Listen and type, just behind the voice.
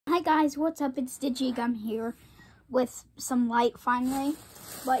Hi guys, what's up? It's Digig. I'm here with some light finally.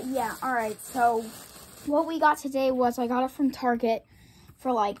 But yeah, alright, so what we got today was I got it from Target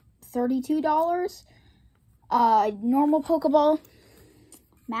for like $32. Normal Pokeball,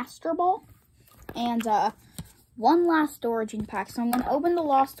 Master Ball, and one Lost Origin pack. So I'm going to open the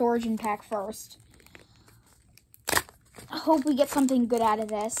Lost Origin pack first. I hope we get something good out of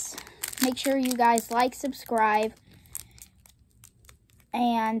this. Make sure you guys like, subscribe,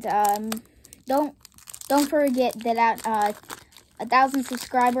 and don't forget that at 1,000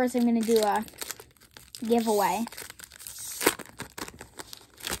 subscribers, I'm gonna do a giveaway.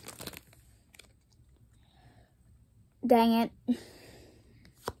 Dang it!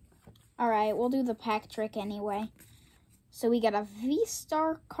 All right, we'll do the pack trick anyway. So we got a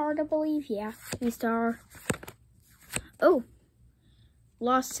V-Star card, I believe. Yeah, V-Star. Oh,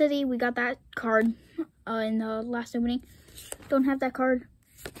 Lost City. We got that card in the last opening. Don't have that card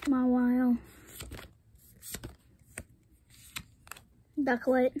in a while.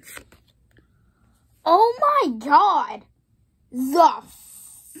 Ducklet. Oh my god! The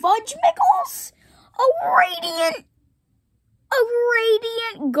Fudge Mickles? A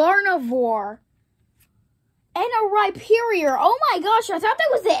Radiant Garnivore. And a Rhyperior. Oh my gosh, I thought that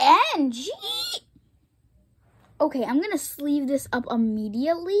was the end. Gee. Okay, I'm gonna sleeve this up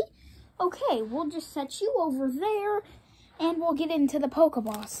immediately. Okay, we'll just set you over there. And we'll get into the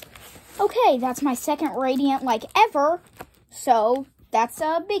Pokeballs. Okay, that's my second Radiant like ever. So, that's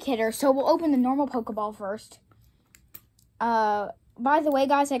a big hitter. So, we'll open the normal Pokeball first. By the way,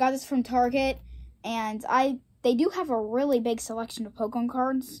 guys, I got this from Target. And they do have a really big selection of Pokemon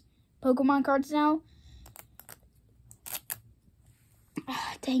cards now.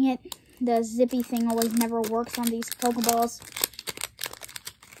 Dang it. The zippy thing always never works on these Pokeballs.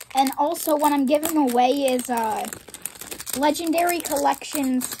 And also, what I'm giving away is, Legendary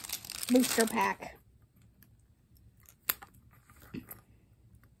Collections booster pack.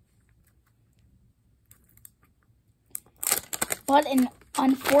 But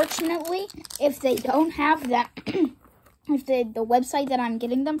unfortunately, if they don't have that, if the website that I'm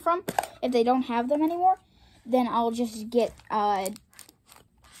getting them from, if they don't have them anymore, then I'll just get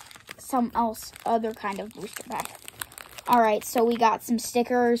some other kind of booster pack. Alright, so we got some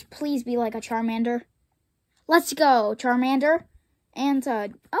stickers. Please be like a Charmander. Let's go, Charmander. And,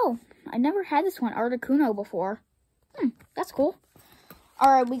 oh, I never had this one, Articuno, before. That's cool.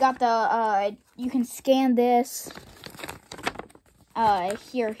 Alright, we got the, you can scan this.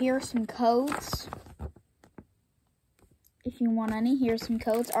 Here are some codes. If you want any, here's some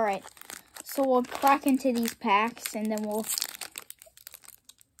codes. Alright, so we'll crack into these packs, and then we'll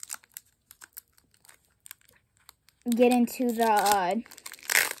get into the,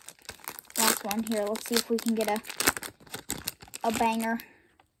 last one here. Let's see if we can get a banger.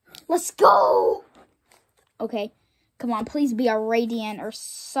 Let's go! Okay, come on, please be a Radiant or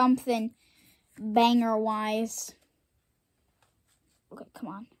something banger-wise. Okay, come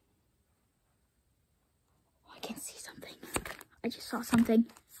on. Oh, I can see something. I just saw something.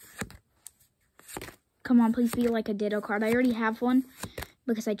 Come on, please be like a Ditto card. I already have one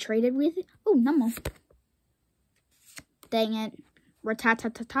because I traded with it. Oh, Nummo. Dang it.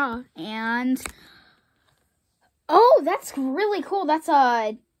 Ratatata. And oh, that's really cool. That's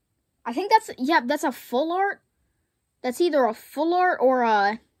a, I think that's, yeah, that's a full art. That's either a full art or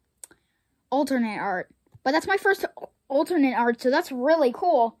a alternate art. But that's my first alternate art, so that's really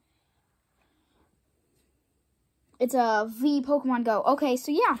cool. It's a V Pokemon Go. Okay,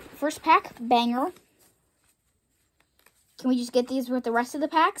 so yeah, first pack, banger. Can we just get these with the rest of the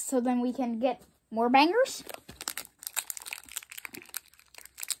packs so then we can get more bangers?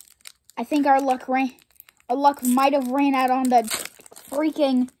 I think our luck might have ran out on the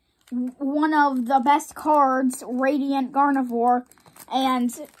freaking one of the best cards, Radiant Garnivore,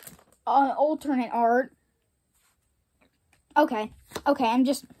 and alternate art. Okay,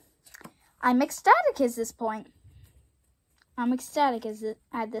 I'm ecstatic at this point.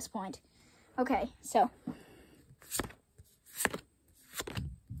 At this point. Okay, so.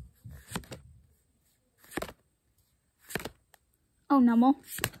 Oh, Nummo.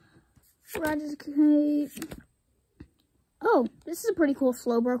 Eradicate. Oh, this is a pretty cool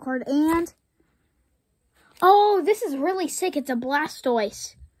Slowbro card. And, oh, this is really sick. It's a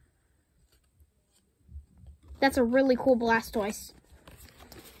Blastoise. That's a really cool Blastoise.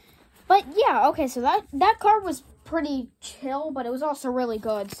 But, yeah, okay, so that card was pretty chill, but it was also really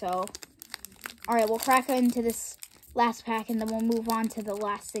good, so. Alright, we'll crack into this last pack, and then we'll move on to the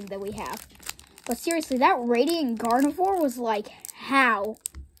last thing that we have. But seriously, that Radiant Garnivore was like, how?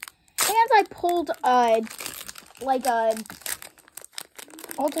 And I pulled, like a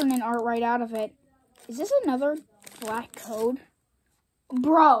alternate art right out of it. Is this another black code?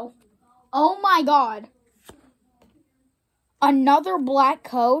 Bro. Oh my god. Another black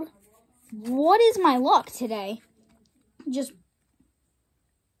code? What is my luck today? Just...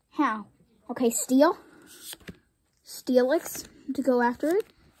 How? Okay, Steel. Steelix to go after it.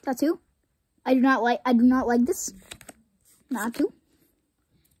 Tattoo. I do not like this. Not to.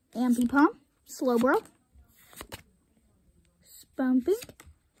 Ampy Palm. Slowbro. Spumping.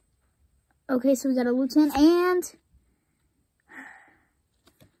 Okay, so we got a Luton and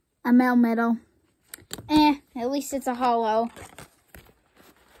a Melmetal. At least it's a holo.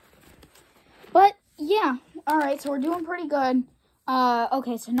 But, yeah. Alright, so we're doing pretty good.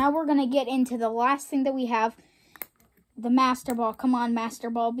 Okay, so now we're going to get into the last thing that we have. The Master Ball. Come on, Master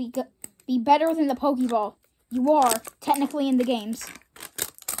Ball. Be better than the Pokeball. You are, technically, in the games.